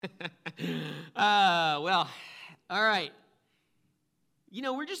Well, all right.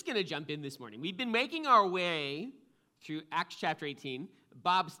 We're just going to jump in this morning. We've been making our way through Acts chapter 18.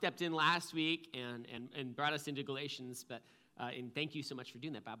 Bob stepped in last week and brought us into Galatians, and thank you so much for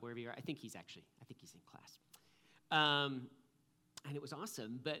doing that, Bob, wherever you are. I think he's in class. And it was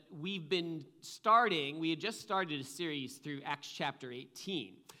awesome. But we had just started a series through Acts chapter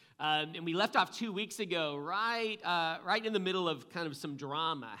 18. And we left off 2 weeks ago, right in the middle of kind of some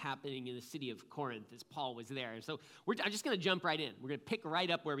drama happening in the city of Corinth as Paul was there. So I'm just going to jump right in. We're going to pick right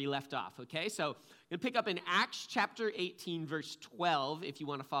up where we left off, okay? So I'm going to pick up in Acts chapter 18, verse 12, if you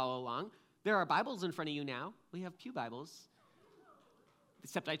want to follow along. There are Bibles in front of you now. We have pew Bibles.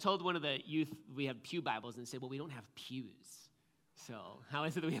 Except I told one of the youth we have pew Bibles, and they said, well, we don't have pews. So how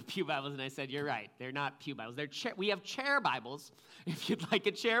is it that we have pew Bibles? And I said, you're right. They're not pew Bibles. We have chair Bibles. If you'd like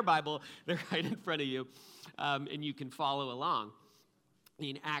a chair Bible, they're right in front of you, and you can follow along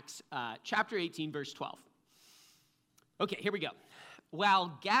in Acts chapter 18, verse 12. Okay, here we go.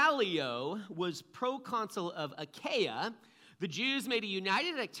 While Gallio was proconsul of Achaia, the Jews made a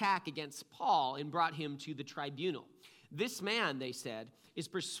united attack against Paul and brought him to the tribunal. This man, they said, is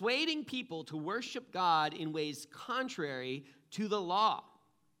persuading people to worship God in ways contrary to the law.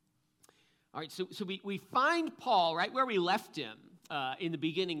 All right, so we find Paul right where we left him in the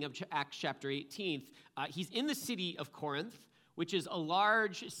beginning of Acts chapter 18. He's in the city of Corinth, which is a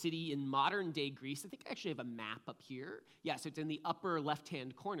large city in modern-day Greece. I think I actually have a map up here. Yeah, so it's in the upper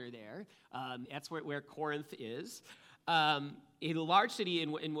left-hand corner there. That's where Corinth is. In a large city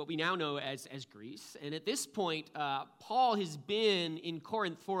in what we now know as Greece. And at this point, Paul has been in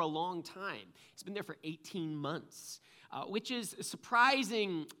Corinth for a long time. He's been there for 18 months. Which is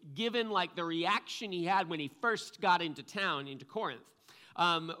surprising given the reaction he had when he first got into town, into Corinth.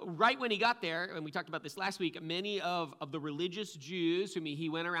 Right when he got there, and we talked about this last week, many of the religious Jews whom he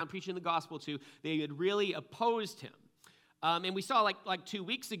went around preaching the gospel to, they had really opposed him. And we saw like 2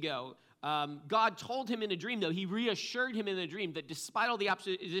 weeks ago, God told him in a dream, though, he reassured him in a dream that despite all the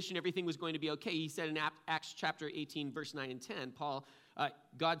opposition, everything was going to be okay. He said in Acts chapter 18, verse 9 and 10,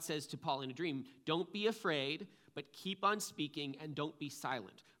 God says to Paul in a dream, don't be afraid, but keep on speaking and don't be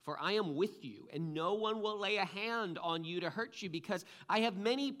silent. For I am with you, and no one will lay a hand on you to hurt you, because I have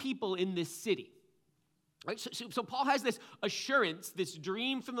many people in this city. Right? So Paul has this assurance, this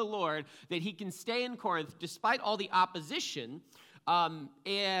dream from the Lord, that he can stay in Corinth despite all the opposition,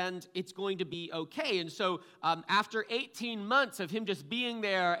 and it's going to be okay. And so after 18 months of him just being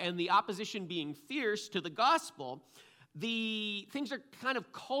there and the opposition being fierce to the gospel, the things are kind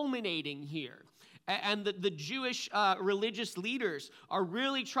of culminating here. And the Jewish religious leaders are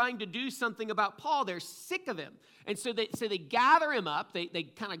really trying to do something about Paul. They're sick of him. And so they gather him up, they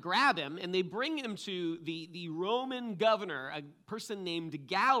kind of grab him, and they bring him to the Roman governor, a person named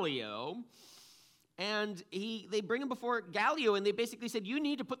Gallio. And they bring him before Gallio, and they basically said, you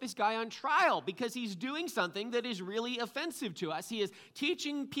need to put this guy on trial because he's doing something that is really offensive to us. He is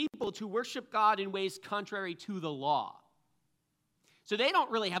teaching people to worship God in ways contrary to the law. So they don't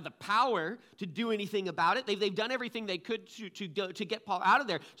really have the power to do anything about it. They've done everything they could to get Paul out of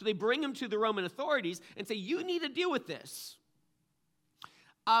there. So they bring him to the Roman authorities and say, you need to deal with this.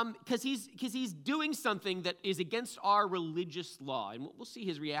 Because he's doing something that is against our religious law. And we'll see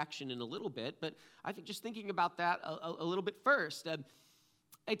his reaction in a little bit. But I think just thinking about that a little bit first,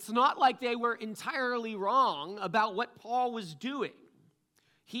 it's not like they were entirely wrong about what Paul was doing.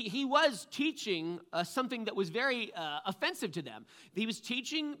 He was teaching something that was very offensive to them. He was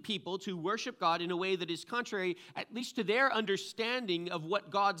teaching people to worship God in a way that is contrary, at least to their understanding of what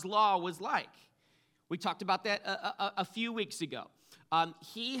God's law was like. We talked about that a few weeks ago.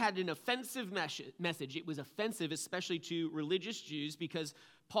 He had an offensive message. It was offensive, especially to religious Jews, because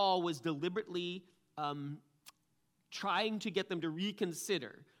Paul was deliberately trying to get them to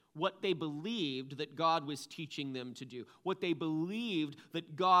reconsider what they believed that God was teaching them to do, what they believed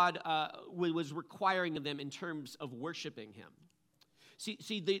that God was requiring of them in terms of worshiping him.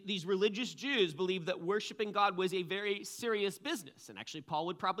 These religious Jews believed that worshiping God was a very serious business, and actually Paul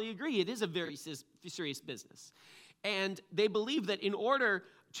would probably agree it is a very serious business. And they believed that in order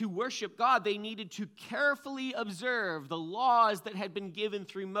to worship God, they needed to carefully observe the laws that had been given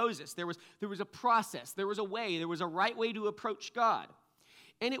through Moses. There was a process, there was a way, there was a right way to approach God.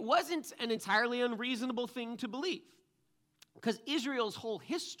 And it wasn't an entirely unreasonable thing to believe, because Israel's whole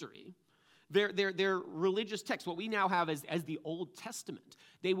history, their religious text, what we now have as the Old Testament,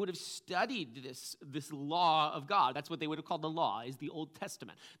 they would have studied this law of God. That's what they would have called the law, is the Old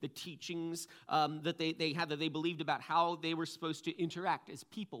Testament, the teachings that they had, that they believed about how they were supposed to interact as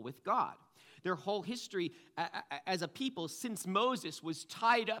people with God. Their whole history as a people since Moses was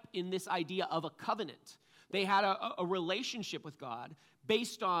tied up in this idea of a covenant. They had a relationship with God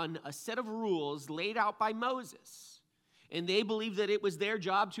based on a set of rules laid out by Moses. And they believed that it was their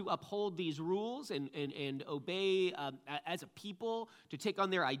job to uphold these rules and obey as a people, to take on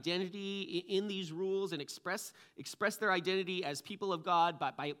their identity in these rules and express their identity as people of God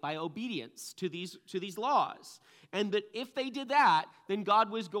by obedience to these laws. And that if they did that, then God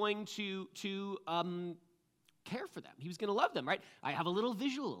was going to care for them. He was going to love them, right? I have a little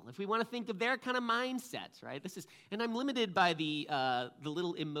visual if we want to think of their kind of mindsets, right? And I'm limited by the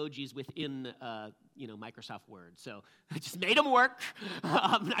little emojis within Microsoft Word. So I just made them work.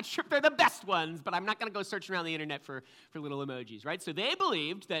 I'm not sure if they're the best ones, but I'm not going to go searching around the internet for little emojis, right? So they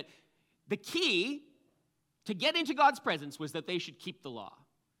believed that the key to get into God's presence was that they should keep the law.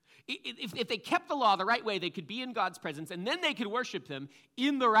 If they kept the law the right way, they could be in God's presence, and then they could worship him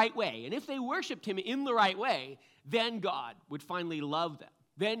in the right way. And if they worshiped him in the right way, then God would finally love them.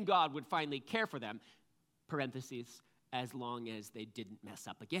 Then God would finally care for them, parentheses, as long as they didn't mess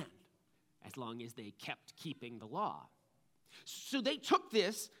up again, as long as they kept keeping the law. So they took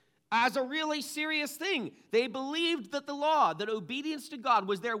this as a really serious thing. They believed that the law, that obedience to God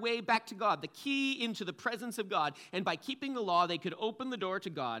was their way back to God, the key into the presence of God. And by keeping the law, they could open the door to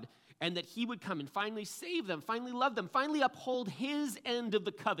God, and that he would come and finally save them, finally love them, finally uphold his end of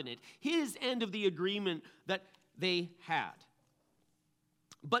the covenant, his end of the agreement that they had.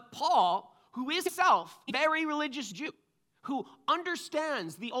 But Paul, who is himself a very religious Jew, who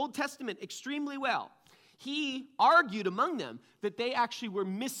understands the Old Testament extremely well, he argued among them that they actually were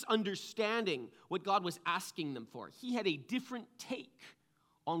misunderstanding what God was asking them for. He had a different take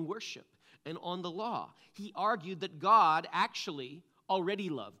on worship and on the law. He argued that God actually already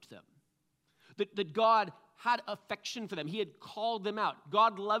loved them, that God had affection for them. He had called them out.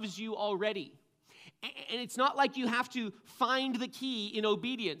 God loves you already. And it's not like you have to find the key in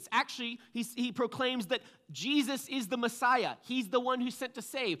obedience. Actually, he proclaims that Jesus is the Messiah. He's the one who's sent to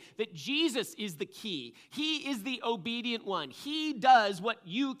save. That Jesus is the key. He is the obedient one. He does what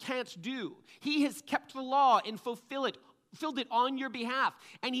you can't do. He has kept the law and fulfilled it on your behalf.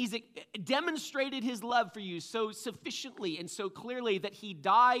 And he's demonstrated his love for you so sufficiently and so clearly that he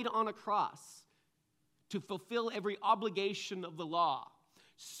died on a cross to fulfill every obligation of the law,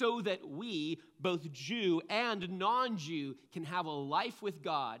 so that we, both Jew and non-Jew, can have a life with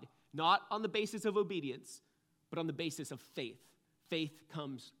God, not on the basis of obedience, but on the basis of faith. Faith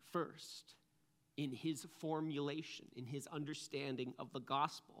comes first in his formulation, in his understanding of the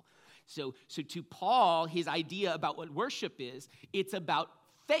gospel. So to Paul, his idea about what worship is, it's about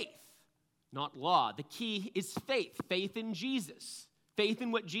faith, not law. The key is faith, faith in Jesus, faith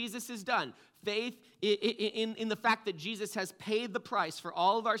in what Jesus has done, faith in the fact that Jesus has paid the price for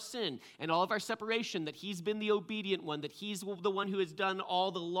all of our sin and all of our separation, that he's been the obedient one, that he's the one who has done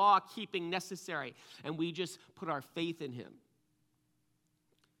all the law-keeping necessary, and we just put our faith in him.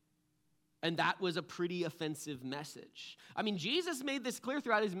 And that was a pretty offensive message. I mean, Jesus made this clear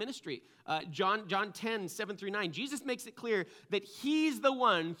throughout his ministry. John 10, 7 through 9, Jesus makes it clear that he's the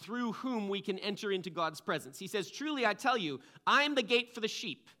one through whom we can enter into God's presence. He says, "Truly I tell you, I am the gate for the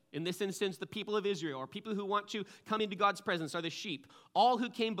sheep." In this instance, the people of Israel, or people who want to come into God's presence, are the sheep. "All who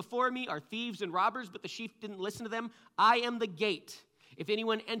came before me are thieves and robbers, but the sheep didn't listen to them. I am the gate. If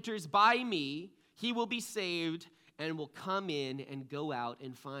anyone enters by me, he will be saved and will come in and go out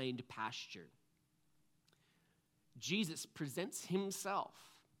and find pasture." Jesus presents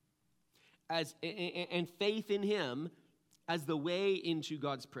himself and faith in him as the way into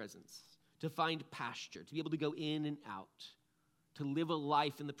God's presence, to find pasture, to be able to go in and out, to live a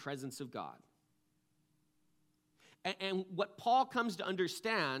life in the presence of God. And what Paul comes to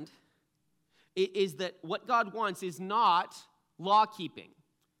understand is that what God wants is not law-keeping.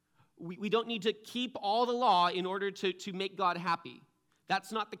 We don't need to keep all the law in order to make God happy.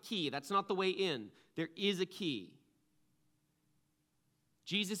 That's not the key. That's not the way in. There is a key.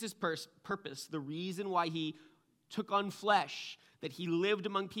 Jesus' purpose, the reason why he took on flesh, that he lived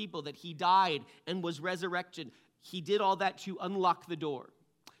among people, that he died and was resurrected, he did all that to unlock the door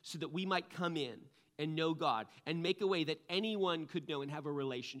so that we might come in and know God and make a way that anyone could know and have a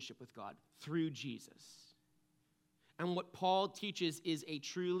relationship with God through Jesus. And what Paul teaches is a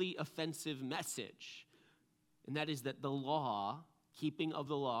truly offensive message, and that is that the law, keeping of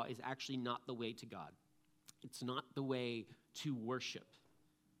the law, is actually not the way to God. It's not the way to worship.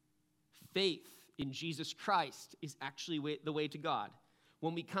 Faith in Jesus Christ is actually the way to God.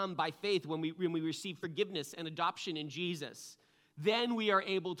 When we come by faith, when we receive forgiveness and adoption in Jesus, then we are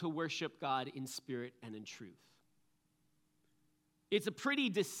able to worship God in spirit and in truth. It's a pretty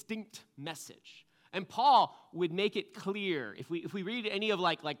distinct message. And Paul would make it clear. If we read any of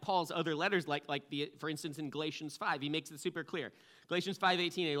like Paul's other letters, for instance, in Galatians 5, he makes it super clear. Galatians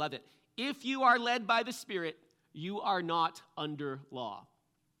 5:18, I love it. If you are led by the Spirit, you are not under law.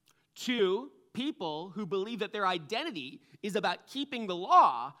 To people who believe that their identity is about keeping the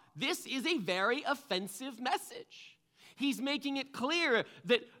law, this is a very offensive message. He's making it clear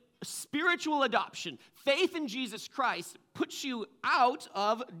that spiritual adoption, faith in Jesus Christ, puts you out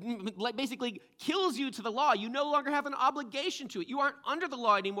of, basically kills you to the law. You no longer have an obligation to it. You aren't under the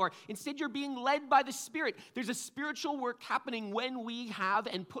law anymore. Instead, you're being led by the Spirit. There's a spiritual work happening when we have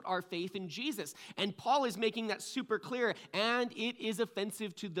and put our faith in Jesus. And Paul is making that super clear, and it is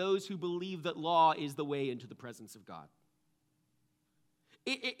offensive to those who believe that law is the way into the presence of God.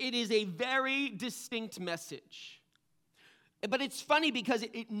 It is a very distinct message. But it's funny because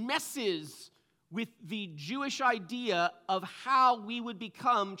it messes with the Jewish idea of how we would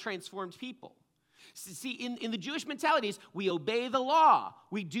become transformed people. See, in the Jewish mentalities, we obey the law,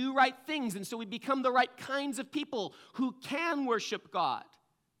 we do right things, and so we become the right kinds of people who can worship God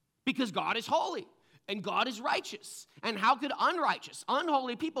because God is holy and God is righteous. And how could unrighteous,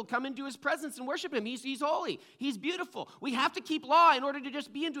 unholy people come into his presence and worship him? He's holy. He's beautiful. We have to keep law in order to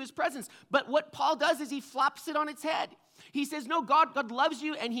just be into his presence. But what Paul does is he flops it on its head. He says, no, God loves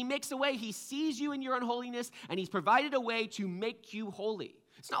you, and he makes a way. He sees you in your unholiness, and he's provided a way to make you holy.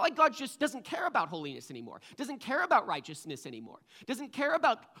 It's not like God just doesn't care about holiness anymore, doesn't care about righteousness anymore, doesn't care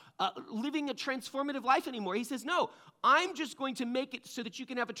about living a transformative life anymore. He says, no, I'm just going to make it so that you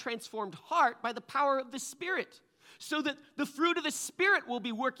can have a transformed heart by the power of the Spirit, so that the fruit of the Spirit will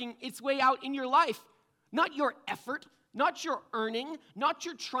be working its way out in your life, not your effort, not your earning, not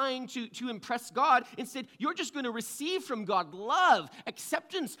your trying to impress God. Instead, you're just going to receive from God love,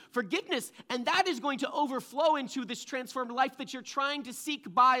 acceptance, forgiveness, and that is going to overflow into this transformed life that you're trying to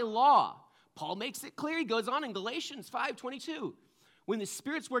seek by law. Paul makes it clear. He goes on in Galatians 5:22. When the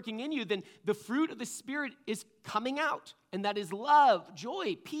Spirit's working in you, then the fruit of the Spirit is coming out, and that is love,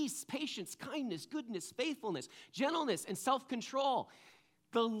 joy, peace, patience, kindness, goodness, faithfulness, gentleness, and self-control.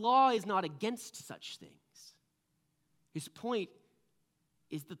 The law is not against such things. His point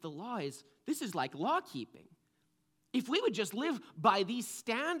is that the law this is like law keeping. If we would just live by these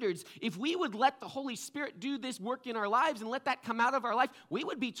standards, if we would let the Holy Spirit do this work in our lives and let that come out of our life, we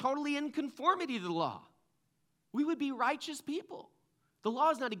would be totally in conformity to the law. We would be righteous people. The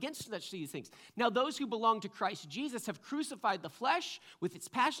law is not against such these things. Now, those who belong to Christ Jesus have crucified the flesh with its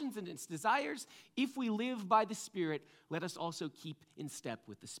passions and its desires. If we live by the Spirit, let us also keep in step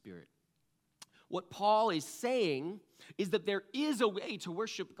with the Spirit. What Paul is saying is that there is a way to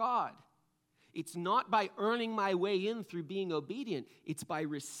worship God. It's not by earning my way in through being obedient. It's by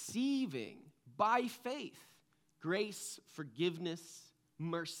receiving, by faith, grace, forgiveness,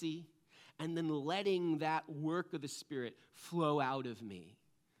 mercy, and then letting that work of the Spirit flow out of me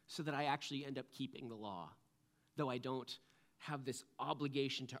so that I actually end up keeping the law, though I don't have this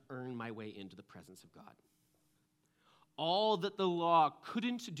obligation to earn my way into the presence of God. All that the law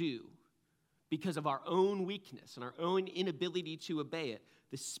couldn't do because of our own weakness and our own inability to obey it,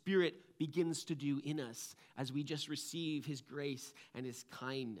 the Spirit begins to do in us as we just receive his grace and his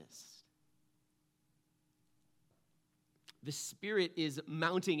kindness. The Spirit is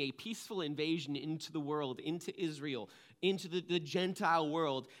mounting a peaceful invasion into the world, into Israel, into the Gentile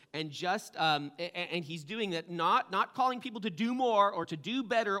world, and he's doing that, not calling people to do more or to do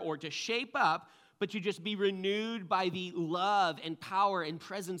better or to shape up, but to just be renewed by the love and power and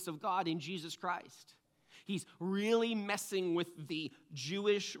presence of God in Jesus Christ. He's really messing with the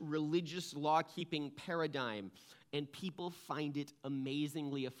Jewish religious law-keeping paradigm, and people find it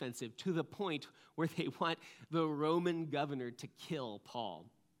amazingly offensive to the point where they want the Roman governor to kill Paul.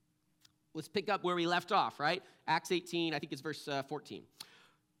 Let's pick up where we left off, right? Acts 18, I think it's verse 14.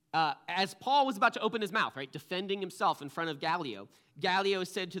 As Paul was about to open his mouth, right, defending himself in front of Gallio, Gallio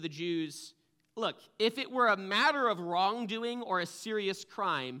said to the Jews, look, if it were a matter of wrongdoing or a serious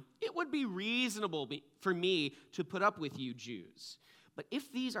crime, it would be reasonable for me to put up with you Jews. But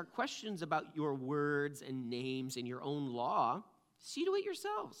if these are questions about your words and names and your own law, see to it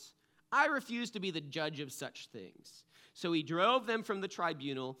yourselves. I refuse to be the judge of such things. So he drove them from the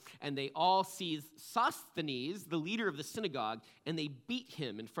tribunal, and they all seized Sosthenes, the leader of the synagogue, and they beat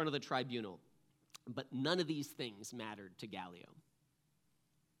him in front of the tribunal. But none of these things mattered to Gallio.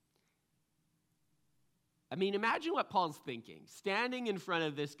 I mean, imagine what Paul's thinking. Standing in front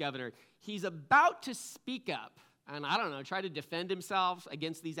of this governor, he's about to speak up and, I don't know, try to defend himself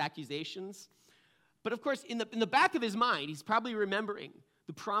against these accusations. But of course, in the back of his mind, he's probably remembering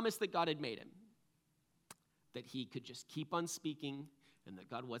the promise that God had made him. that he could just keep on speaking and that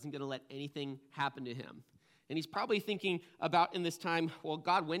God wasn't going to let anything happen to him. And he's probably thinking about in this time, well,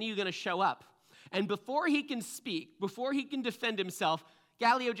 God, when are you going to show up? And before he can speak, before he can defend himself,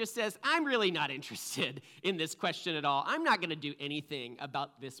 Gallio just says, I'm really not interested in this question at all. I'm not going to do anything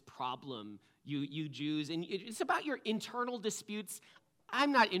about this problem, you Jews. And it's about your internal disputes.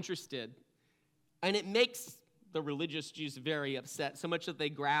 I'm not interested. And it makes the religious Jews very upset, so much that they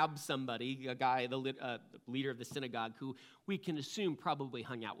grab somebody, a guy, the leader of the synagogue, who we can assume probably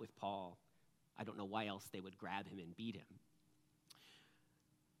hung out with Paul. I don't know why else they would grab him and beat him.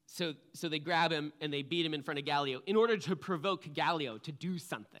 So they grab him and they beat him in front of Gallio in order to provoke Gallio to do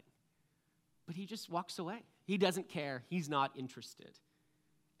something. But he just walks away. He doesn't care. He's not interested.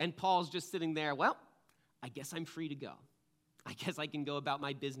 And Paul's just sitting there, well, I guess I'm free to go. I guess I can go about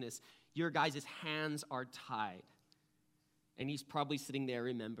my business. Your guys' hands are tied. And he's probably sitting there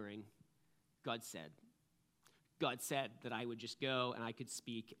remembering, God said that I would just go and I could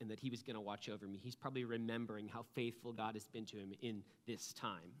speak and that he was going to watch over me. He's probably remembering how faithful God has been to him in this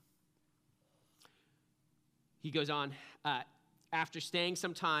time. He goes on, after staying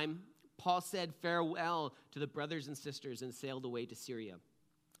some time, Paul said farewell to the brothers and sisters and sailed away to Syria.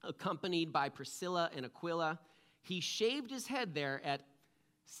 Accompanied by Priscilla and Aquila, he shaved his head there at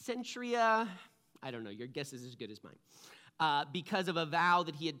Centuria. I don't know, your guess is as good as mine. Because of a vow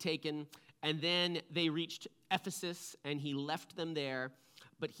that he had taken. And then they reached Ephesus, and he left them there.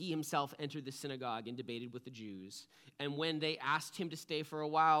 But he himself entered the synagogue and debated with the Jews. And when they asked him to stay for a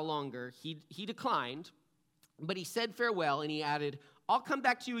while longer, he declined. But he said farewell, and he added, I'll come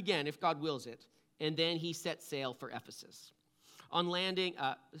back to you again if God wills it. And then he set sail for Ephesus. On landing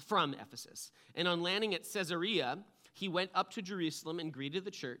from Ephesus. And on landing at Caesarea, he went up to Jerusalem and greeted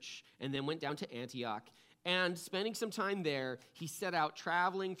the church, and then went down to Antioch. And spending some time there, he set out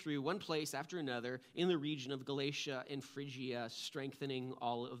traveling through one place after another in the region of Galatia and Phrygia, strengthening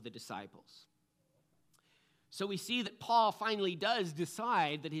all of the disciples. So we see that Paul finally does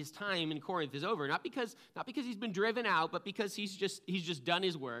decide that his time in Corinth is over, not because he's been driven out, but because he's just done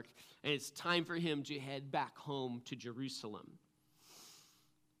his work, and it's time for him to head back home to Jerusalem.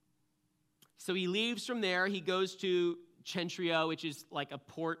 So he leaves from there. He goes to Centuria, which is like a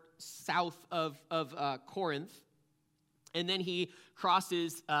port south of Corinth. And then he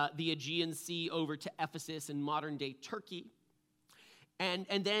crosses the Aegean Sea over to Ephesus in modern-day Turkey. And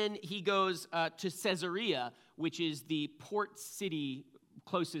then he goes to Caesarea, which is the port city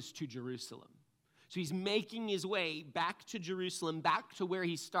closest to Jerusalem. So he's making his way back to Jerusalem, back to where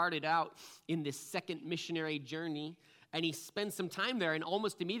he started out in this second missionary journey. And he spends some time there, and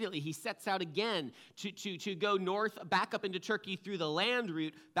almost immediately he sets out again to go north, back up into Turkey through the land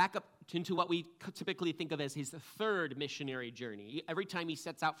route, back up into what we typically think of as his third missionary journey. Every time he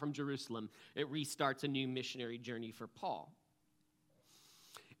sets out from Jerusalem, it restarts a new missionary journey for Paul.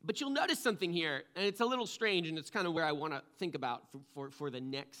 But you'll notice something here, and it's a little strange, and it's kind of where I want to think about for the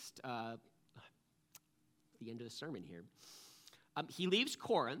next, the end of the sermon here. He leaves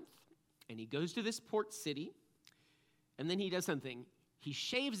Corinth, and he goes to this port city. And then he does something. He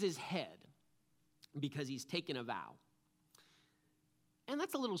shaves his head because he's taken a vow. And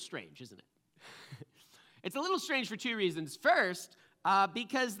that's a little strange, isn't it? It's a little strange for two reasons. First,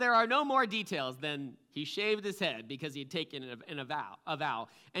 because there are no more details than he shaved his head because he had taken a vow.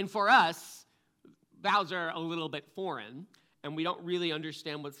 And for us, vows are a little bit foreign, and we don't really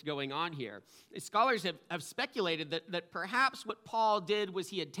understand what's going on here. Scholars have speculated that perhaps what Paul did was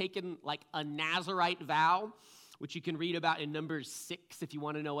he had taken like a Nazirite vow, which you can read about in Numbers 6 if you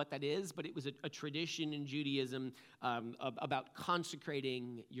want to know what that is. But it was a tradition in Judaism about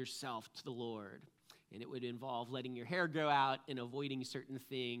consecrating yourself to the Lord. And it would involve letting your hair grow out and avoiding certain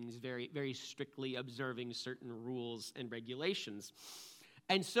things, very, very strictly observing certain rules and regulations.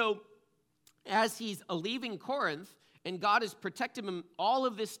 And so as he's leaving Corinth, and God has protected him all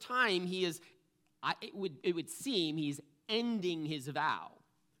of this time, it would seem he's ending his vow.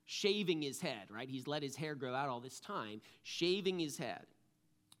 Shaving his head, right? He's let his hair grow out all this time, shaving his head.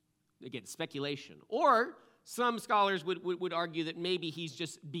 Again, speculation. Or some scholars would argue that maybe he's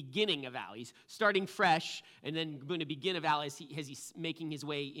just beginning a vow. He's starting fresh and then going to begin a vow as he's making his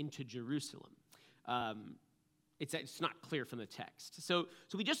way into Jerusalem. It's not clear from the text. So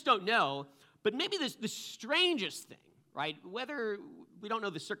we just don't know. But maybe the strangest thing, right? Whether we don't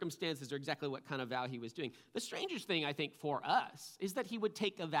know the circumstances or exactly what kind of vow he was doing. The strangest thing, I think, for us is that he would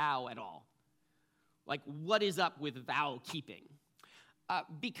take a vow at all. Like, what is up with vow keeping?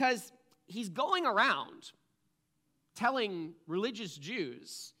 Because he's going around telling religious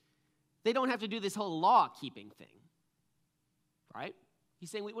Jews they don't have to do this whole law-keeping thing, right? He's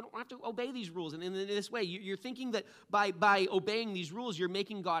saying we don't have to obey these rules. And in this way, you're thinking that by obeying these rules, you're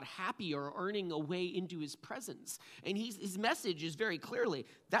making God happy or earning a way into his presence. And his message is very clearly,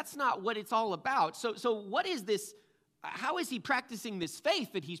 that's not what it's all about. So what is this? How is he practicing this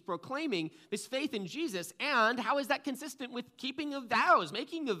faith that he's proclaiming, this faith in Jesus? And how is that consistent with keeping of vows,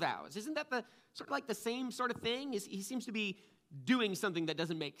 making of vows? Isn't that the sort of like the same sort of thing? He seems to be doing something that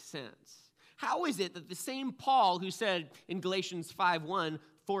doesn't make sense. How is it that the same Paul who said in Galatians 5:1,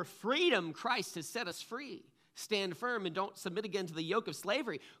 "For freedom Christ has set us free. Stand firm and don't submit again to the yoke of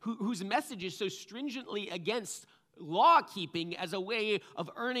slavery," whose message is so stringently against law-keeping as a way of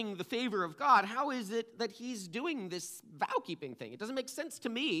earning the favor of God, how is it that he's doing this vow-keeping thing? It doesn't make sense to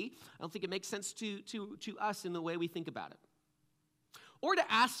me. I don't think it makes sense to us in the way we think about it. Or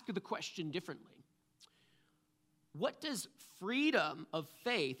to ask the question differently, what does freedom of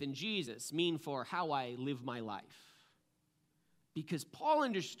faith in Jesus mean for how I live my life? Because Paul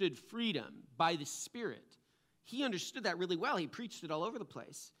understood freedom by the Spirit. He understood that really well. He preached it all over the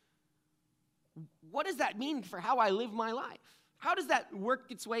place. What does that mean for how I live my life? How does that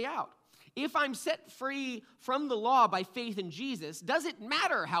work its way out? If I'm set free from the law by faith in Jesus, does it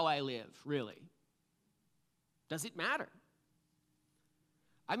matter how I live, really? Does it matter?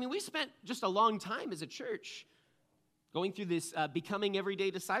 I mean, we spent just a long time as a church going through this Becoming Everyday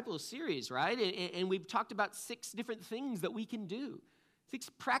Disciples series, right? And we've talked about 6 different things that we can do, 6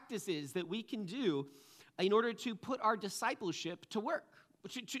 practices that we can do in order to put our discipleship to work,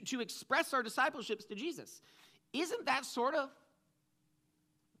 to express our discipleships to Jesus. Isn't that sort of,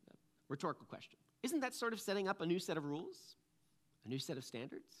 rhetorical question, isn't that sort of setting up a new set of rules, a new set of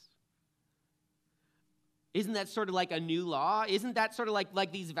standards? Isn't that sort of like a new law? Isn't that sort of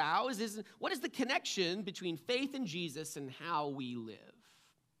like these vows? What is the connection between faith in Jesus and how we live?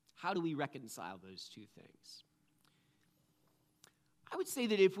 How do we reconcile those two things? I would say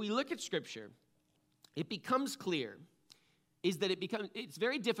that if we look at Scripture, it becomes clear that it's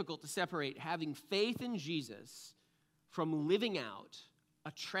very difficult to separate having faith in Jesus from living out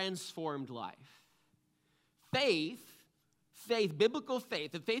a transformed life. Faith, biblical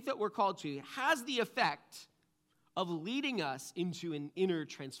faith, the faith that we're called to, has the effect of leading us into an inner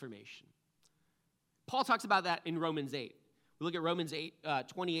transformation. Paul talks about that in Romans 8. We look at Romans 8,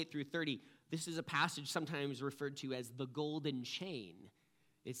 28 through 30. This is a passage sometimes referred to as the golden chain.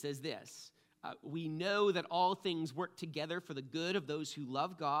 It says this, we know that all things work together for the good of those who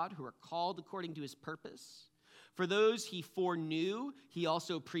love God, who are called according to his purpose. For those he foreknew, he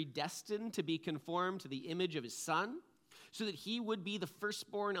also predestined to be conformed to the image of his Son, so that he would be the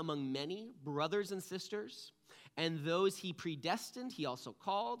firstborn among many brothers and sisters. And those he predestined, he also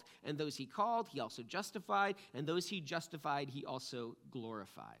called. And those he called, he also justified. And those he justified, he also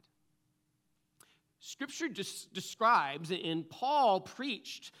glorified. Scripture describes, and Paul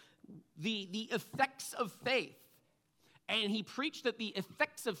preached the effects of faith. And he preached that the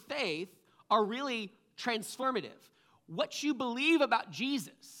effects of faith are really transformative. What you believe about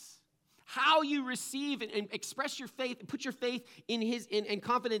Jesus, how you receive and express your faith and put your faith in and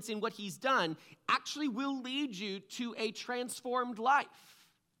confidence in what he's done actually will lead you to a transformed life.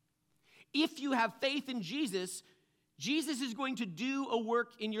 If you have faith in Jesus, Jesus is going to do a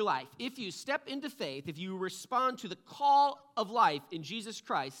work in your life. If you step into faith, if you respond to the call of life in Jesus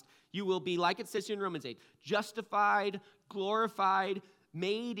Christ, you will be, like it says here in Romans 8, justified, glorified,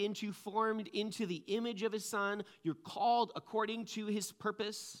 formed into the image of his Son. You're called according to his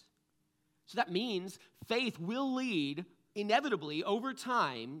purpose. So that means faith will lead, inevitably, over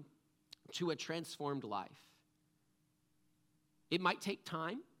time, to a transformed life. It might take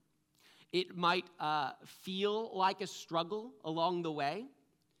time. It might feel like a struggle along the way.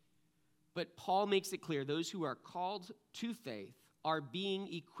 But Paul makes it clear, those who are called to faith are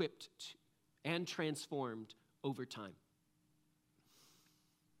being equipped and transformed over time.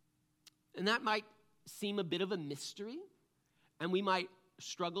 And that might seem a bit of a mystery, and we might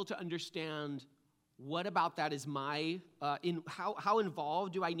struggle to understand what about that is how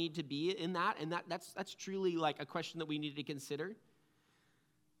involved do I need to be in that? And that's truly like a question that we need to consider.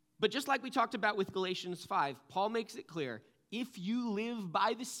 But just like we talked about with Galatians 5, Paul makes it clear, if you live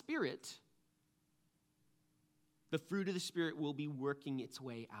by the Spirit, the fruit of the Spirit will be working its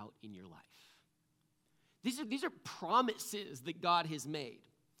way out in your life. These are promises that God has made.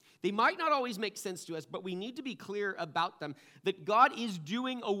 They might not always make sense to us, but we need to be clear about them, that God is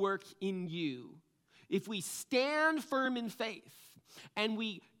doing a work in you. If we stand firm in faith and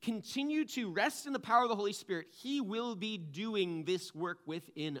we continue to rest in the power of the Holy Spirit, he will be doing this work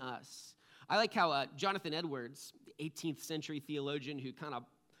within us. I like how Jonathan Edwards, the 18th century theologian who kind of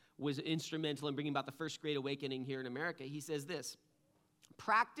was instrumental in bringing about the first Great Awakening here in America, he says this,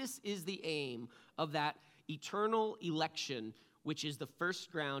 Practice is the aim of that eternal election, which is the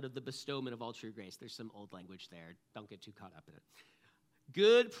first ground of the bestowment of all true grace. There's some old language there. Don't get too caught up in it.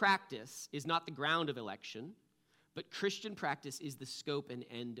 Good practice is not the ground of election, but Christian practice is the scope and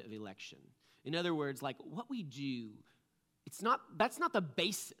end of election. In other words, like what we do, that's not the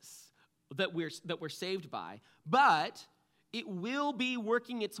basis that we're saved by, but it will be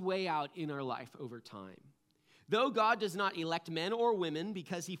working its way out in our life over time. Though God does not elect men or women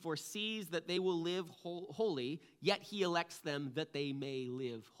because he foresees that they will live holy, yet he elects them that they may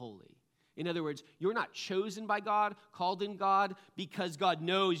live holy. In other words, you're not chosen by God, called in God, because God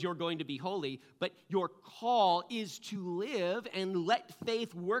knows you're going to be holy, but your call is to live and let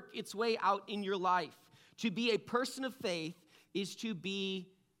faith work its way out in your life. To be a person of faith is to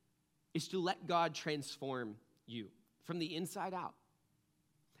let God transform you from the inside out,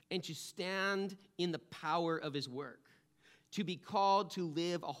 and to stand in the power of his work, to be called to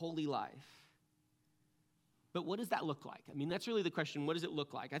live a holy life. But what does that look like? I mean, that's really the question. What does it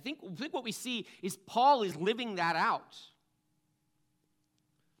look like? I think what we see is Paul is living that out.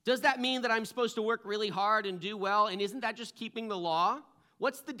 Does that mean that I'm supposed to work really hard and do well? And isn't that just keeping the law?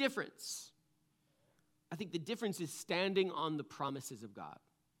 What's the difference? I think the difference is standing on the promises of God.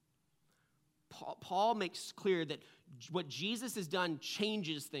 Paul makes clear that what Jesus has done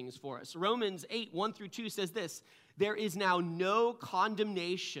changes things for us. Romans 8, 1-2 says this: there is now no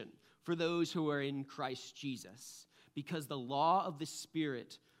condemnation for those who are in Christ Jesus, because the law of the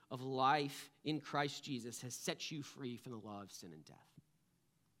Spirit of life in Christ Jesus has set you free from the law of sin and death.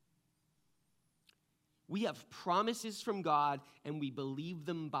 We have promises from God, and we believe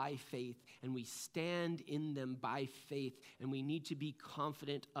them by faith, and we stand in them by faith, and we need to be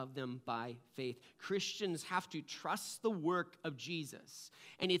confident of them by faith. Christians have to trust the work of Jesus,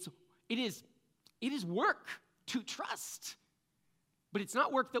 and it is work to trust. But it's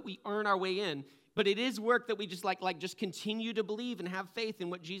not work that we earn our way in, but it is work that we just just continue to believe and have faith in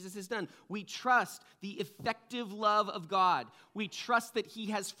what Jesus has done. We trust the effective love of God. We trust that he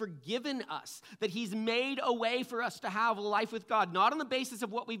has forgiven us, that he's made a way for us to have a life with God, not on the basis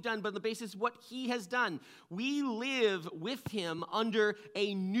of what we've done, but on the basis of what he has done. We live with him under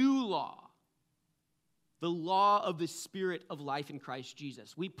a new law, the law of the Spirit of life in Christ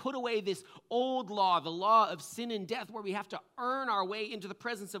Jesus. We put away this old law, the law of sin and death, where we have to earn our way into the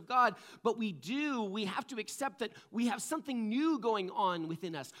presence of God. But we have to accept that we have something new going on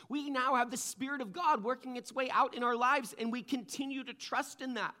within us. We now have the Spirit of God working its way out in our lives, and we continue to trust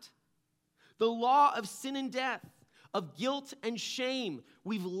in that. The law of sin and death, of guilt and shame,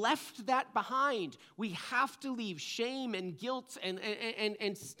 we've left that behind. We have to leave shame and guilt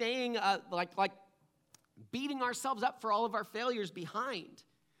and staying like beating ourselves up for all of our failures behind.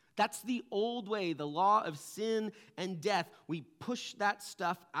 That's the old way, the law of sin and death. We push that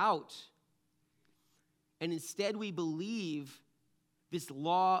stuff out. And instead we believe this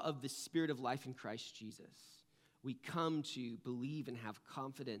law of the Spirit of life in Christ Jesus. We come to believe and have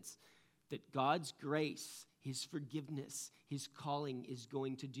confidence that God's grace, his forgiveness, his calling is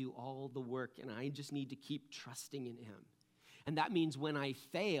going to do all the work, and I just need to keep trusting in him. And that means when I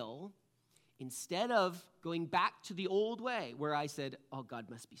fail, instead of going back to the old way where I said, oh, God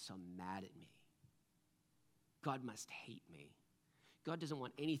must be so mad at me. God must hate me. God doesn't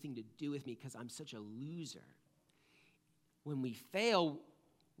want anything to do with me because I'm such a loser. When we fail,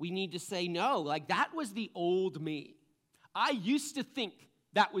 we need to say no. Like, that was the old me. I used to think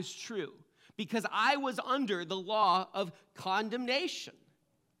that was true because I was under the law of condemnation.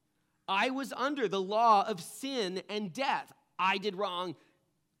 I was under the law of sin and death. I did wrong.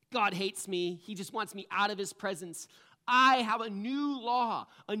 God hates me. He just wants me out of his presence. I have a new law,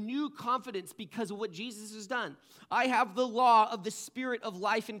 a new confidence because of what Jesus has done. I have the law of the Spirit of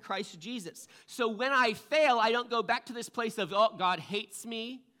life in Christ Jesus. So when I fail, I don't go back to this place of, oh, God hates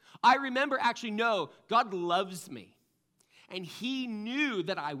me. I remember actually, no, God loves me. And he knew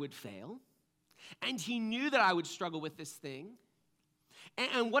that I would fail. And he knew that I would struggle with this thing.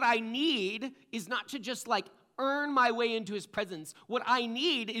 And what I need is not to just earn my way into his presence. What I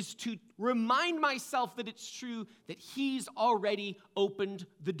need is to remind myself that it's true that he's already opened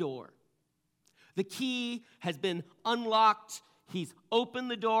the door. The key has been unlocked. He's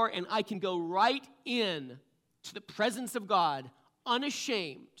opened the door, and I can go right in to the presence of God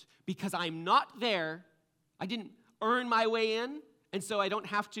unashamed because I'm not there. I didn't earn my way in, and so I don't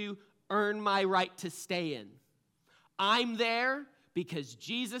have to earn my right to stay in. I'm there because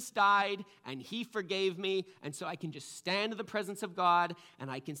Jesus died and he forgave me, and so I can just stand in the presence of God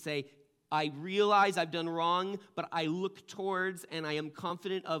and I can say, I realize I've done wrong, but I look towards and I am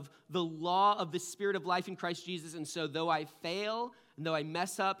confident of the law of the Spirit of life in Christ Jesus, and so though I fail, And though I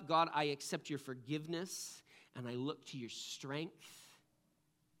mess up, God, I accept your forgiveness, and I look to your strength.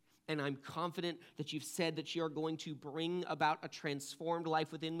 And I'm confident that you've said that you're going to bring about a transformed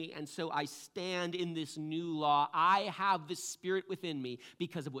life within me. And so I stand in this new law. I have the Spirit within me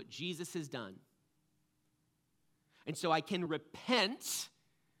because of what Jesus has done. And so I can repent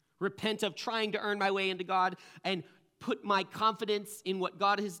of trying to earn my way into God, and put my confidence in what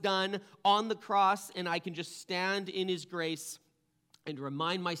God has done on the cross, and I can just stand in his grace and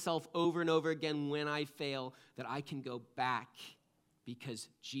remind myself over and over again when I fail that I can go back because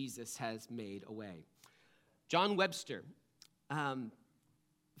Jesus has made a way. John Webster,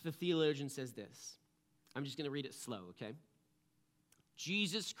 the theologian, says this. I'm just going to read it slow, okay?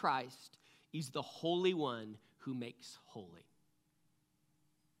 Jesus Christ is the Holy One who makes holy.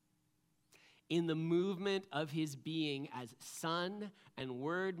 In the movement of his being as Son and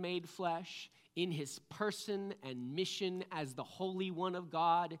Word made flesh, in his person and mission as the Holy One of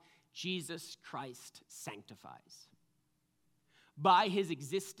God, Jesus Christ sanctifies. By his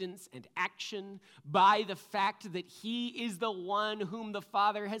existence and action, by the fact that he is the one whom the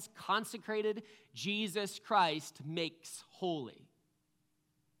Father has consecrated, Jesus Christ makes holy.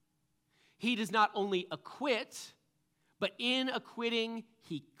 He does not only acquit, but in acquitting,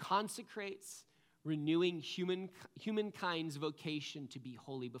 he consecrates, renewing humankind's vocation to be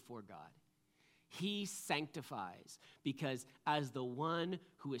holy before God. He sanctifies because as the one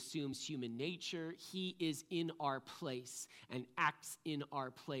who assumes human nature, he is in our place and acts in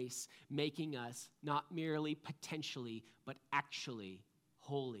our place, making us not merely potentially, but actually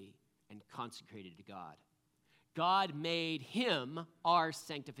holy and consecrated to God. God made him our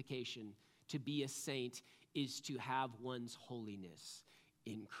sanctification. To be a saint is to have one's holiness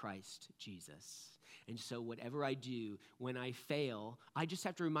in Christ Jesus. And so whatever I do, when I fail, I just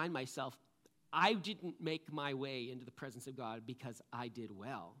have to remind myself, I didn't make my way into the presence of God because I did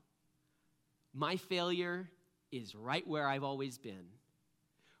well. My failure is right where I've always been.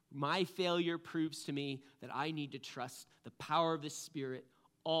 My failure proves to me that I need to trust the power of the Spirit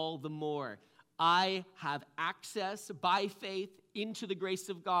all the more. I have access by faith into the grace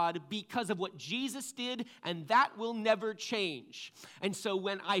of God because of what Jesus did, and that will never change. And so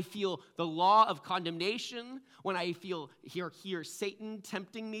when I feel the law of condemnation, when I hear Satan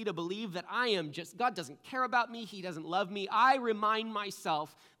tempting me to believe that God doesn't care about me, he doesn't love me, I remind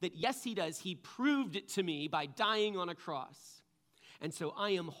myself that yes, he does. He proved it to me by dying on a cross. And so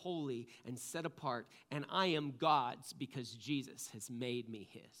I am holy and set apart, and I am God's because Jesus has made me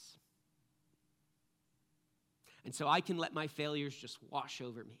his. And so I can let my failures just wash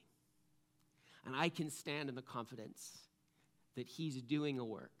over me. And I can stand in the confidence that he's doing a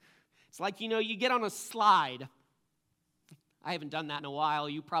work. It's like, you get on a slide. I haven't done that in a while.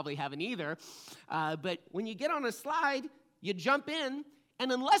 You probably haven't either. But when you get on a slide, you jump in,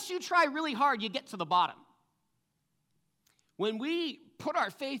 and unless you try really hard, you get to the bottom. When we put our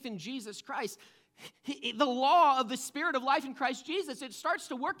faith in Jesus Christ, the law of the Spirit of life in Christ Jesus, it starts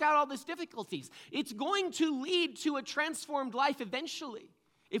to work out all these difficulties. It's going to lead to a transformed life eventually.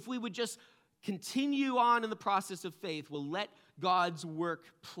 If we would just continue on in the process of faith, we'll let God's work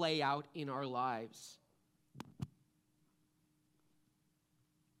play out in our lives.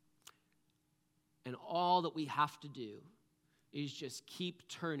 And all that we have to do is just keep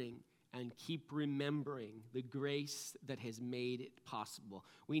turning and keep remembering the grace that has made it possible.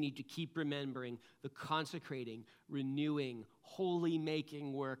 We need to keep remembering the consecrating, renewing, holy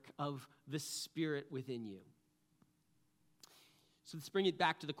making work of the Spirit within you. So let's bring it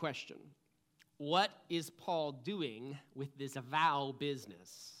back to the question. What is Paul doing with this vow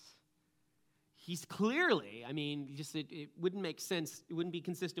business? He's clearly, it wouldn't make sense, it wouldn't be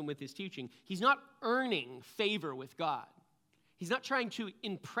consistent with his teaching. He's not earning favor with God. He's not trying to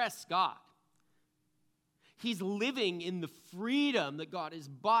impress God. He's living in the freedom that God has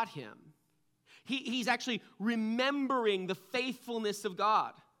bought him. He's actually remembering the faithfulness of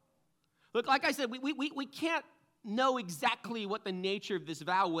God. Look, like I said, we can't know exactly what the nature of this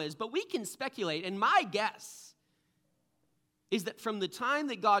vow was, but we can speculate. And my guess is that from the time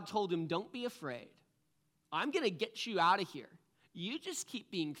that God told him, don't be afraid, I'm going to get you out of here. You just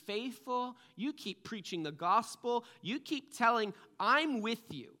keep being faithful. You keep preaching the gospel. You keep telling, I'm with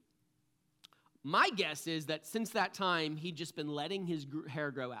you. My guess is that since that time, he'd just been letting his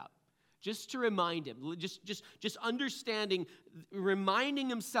hair grow out. Just to remind him, just understanding, reminding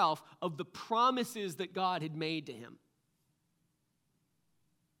himself of the promises that God had made to him.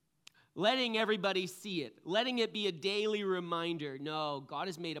 Letting everybody see it. Letting it be a daily reminder. No, God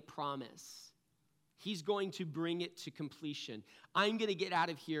has made a promise. He's going to bring it to completion. I'm going to get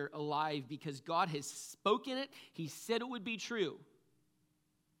out of here alive because God has spoken it. He said it would be true.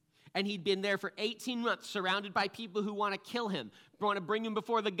 And he'd been there for 18 months, surrounded by people who want to kill him, want to bring him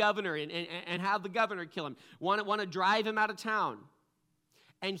before the governor and have the governor kill him, want to drive him out of town.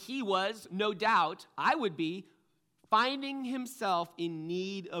 And he was, no doubt, I would be, finding himself in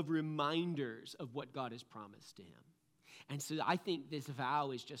need of reminders of what God has promised to him. And so I think this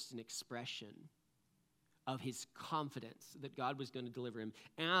vow is just an expression of his confidence that God was going to deliver him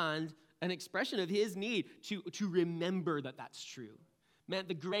and an expression of his need to remember that that's true. Man,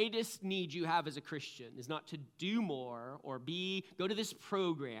 the greatest need you have as a Christian is not to do more or go to this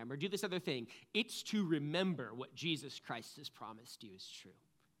program or do this other thing. It's to remember what Jesus Christ has promised you is true.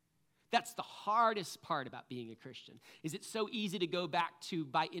 That's the hardest part about being a Christian, is it's so easy to go back to,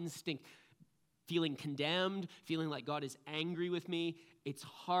 by instinct, feeling condemned, feeling like God is angry with me. It's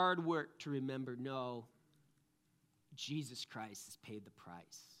hard work to remember, no, Jesus Christ has paid the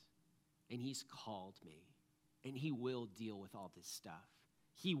price, and he's called me, and he will deal with all this stuff.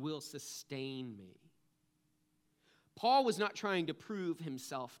 He will sustain me. Paul was not trying to prove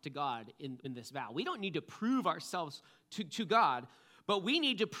himself to God in this vow. We don't need to prove ourselves to God, but we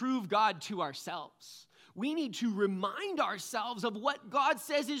need to prove God to ourselves. We need to remind ourselves of what God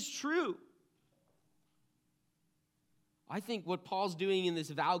says is true. I think what Paul's doing in this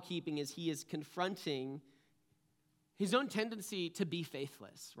vow keeping is he is confronting his own tendency to be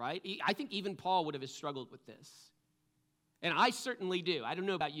faithless, right? I think even Paul would have struggled with this. And I certainly do. I don't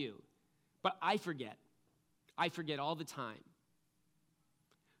know about you, but I forget. I forget all the time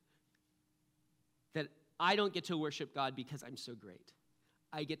that I don't get to worship God because I'm so great.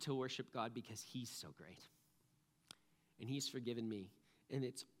 I get to worship God because he's so great. And he's forgiven me. And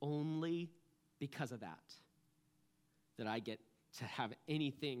it's only because of that I get to have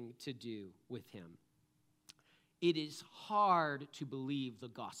anything to do with him. It is hard to believe the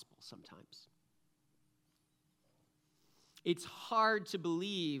gospel sometimes. It's hard to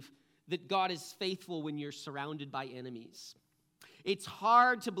believe that God is faithful when you're surrounded by enemies. It's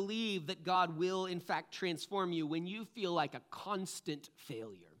hard to believe that God will, in fact, transform you when you feel like a constant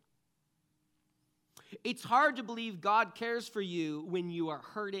failure. It's hard to believe God cares for you when you are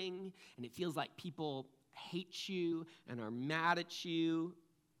hurting and it feels like people hate you and are mad at you.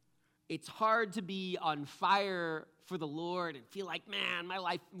 It's hard to be on fire for the Lord and feel like, man, my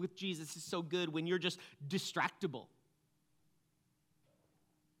life with Jesus is so good when you're just distractible.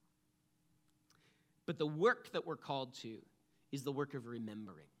 But the work that we're called to is the work of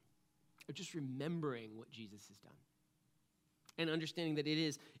remembering, of just remembering what Jesus has done. And understanding that it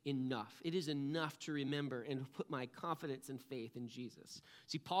is enough. It is enough to remember and to put my confidence and faith in Jesus.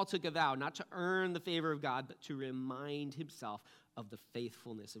 See, Paul took a vow not to earn the favor of God, but to remind himself of the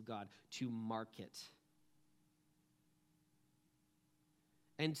faithfulness of God, to mark it.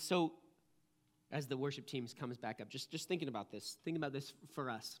 And so, as the worship team comes back up, just thinking about this for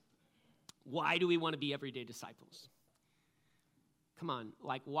us. Why do we want to be everyday disciples? Come on,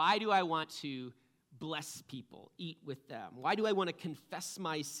 why do I want to bless people, eat with them? Why do I want to confess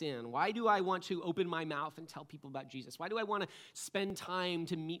my sin? Why do I want to open my mouth and tell people about Jesus? Why do I want to spend time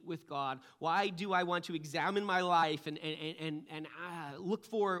to meet with God? Why do I want to examine my life and look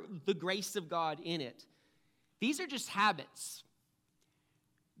for the grace of God in it? These are just habits.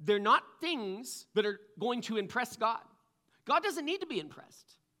 They're not things that are going to impress God. God doesn't need to be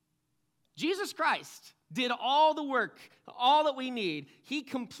impressed. Jesus Christ did all the work, all that we need. He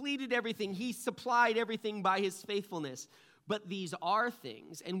completed everything. He supplied everything by his faithfulness. But these are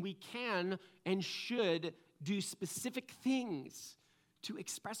things, and we can and should do specific things to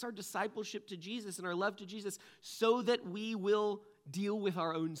express our discipleship to Jesus and our love to Jesus so that we will deal with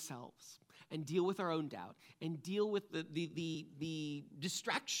our own selves and deal with our own doubt and deal with the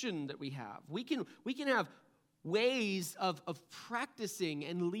distraction that we have. We can have ways of practicing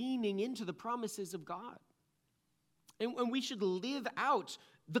and leaning into the promises of God. And we should live out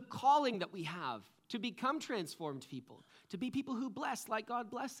the calling that we have to become transformed people, to be people who bless like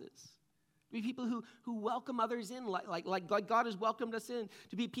God blesses, to be people who welcome others in like God has welcomed us in,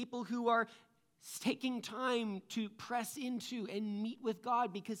 to be people who are taking time to press into and meet with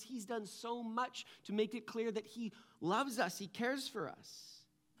God because he's done so much to make it clear that he loves us, he cares for us.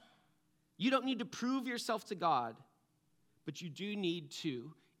 You don't need to prove yourself to God, but you do need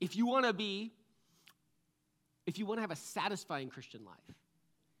to, if you want to have a satisfying Christian life,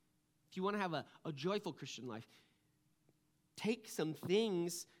 if you want to have a joyful Christian life, take some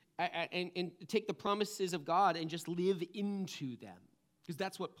things and take the promises of God and just live into them. Because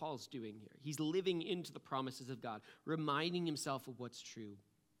that's what Paul's doing here. He's living into the promises of God, reminding himself of what's true,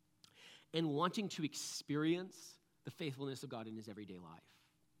 and wanting to experience the faithfulness of God in his everyday life.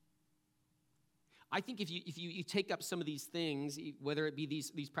 I think if you take up some of these things, whether it be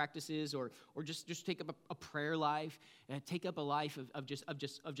these practices or just take up a prayer life, take up a life of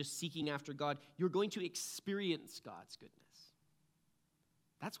just seeking after God, you're going to experience God's goodness.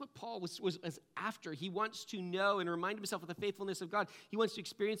 That's what Paul was after. He wants to know and remind himself of the faithfulness of God. He wants to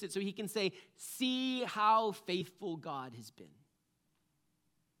experience it so he can say, see how faithful God has been.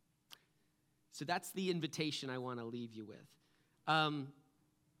 So that's the invitation I want to leave you with.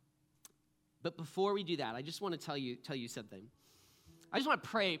 But before we do that, I just want to tell you something. I just want to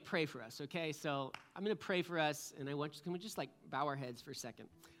pray for us, okay? So I'm going to pray for us, and can we just like bow our heads for a second?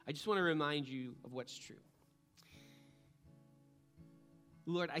 I just want to remind you of what's true.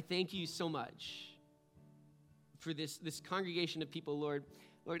 Lord, I thank you so much for this congregation of people, Lord.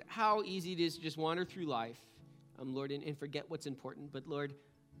 Lord, how easy it is to just wander through life, Lord, and forget what's important. But Lord,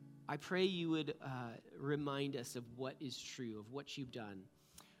 I pray you would remind us of what is true, of what you've done.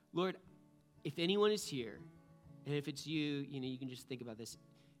 Lord, if anyone is here, and if it's you, you can just think about this,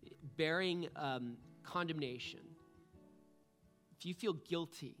 bearing condemnation, if you feel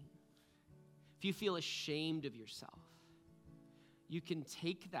guilty, if you feel ashamed of yourself, you can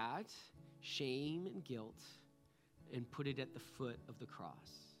take that shame and guilt and put it at the foot of the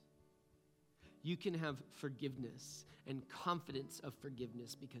cross. You can have forgiveness and confidence of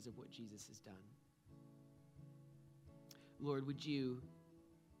forgiveness because of what Jesus has done. Lord, would you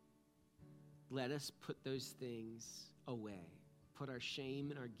let us put those things away, put our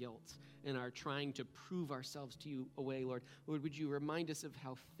shame and our guilt and our trying to prove ourselves to you away, Lord. Lord, would you remind us of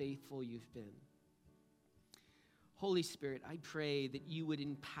how faithful you've been? Holy Spirit, I pray that you would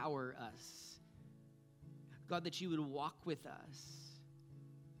empower us. God, that you would walk with us.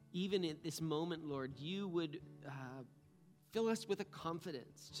 Even at this moment, Lord, you would fill us with a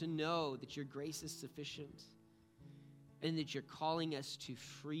confidence to know that your grace is sufficient and that you're calling us to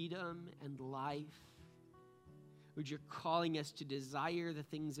freedom and life. Lord, you're calling us to desire the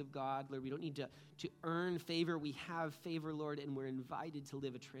things of God. Lord, we don't need to earn favor. We have favor, Lord, and we're invited to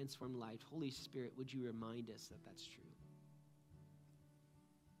live a transformed life. Holy Spirit, would you remind us that that's true?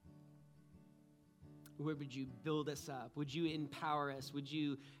 Lord, would you build us up? Would you empower us? Would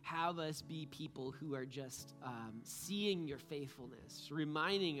you have us be people who are just seeing your faithfulness,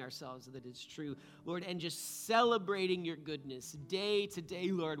 reminding ourselves that it's true, Lord, and just celebrating your goodness day to day,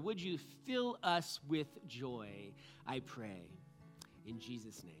 Lord. Would you fill us with joy, I pray. In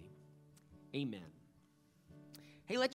Jesus' name, amen. Hey, let's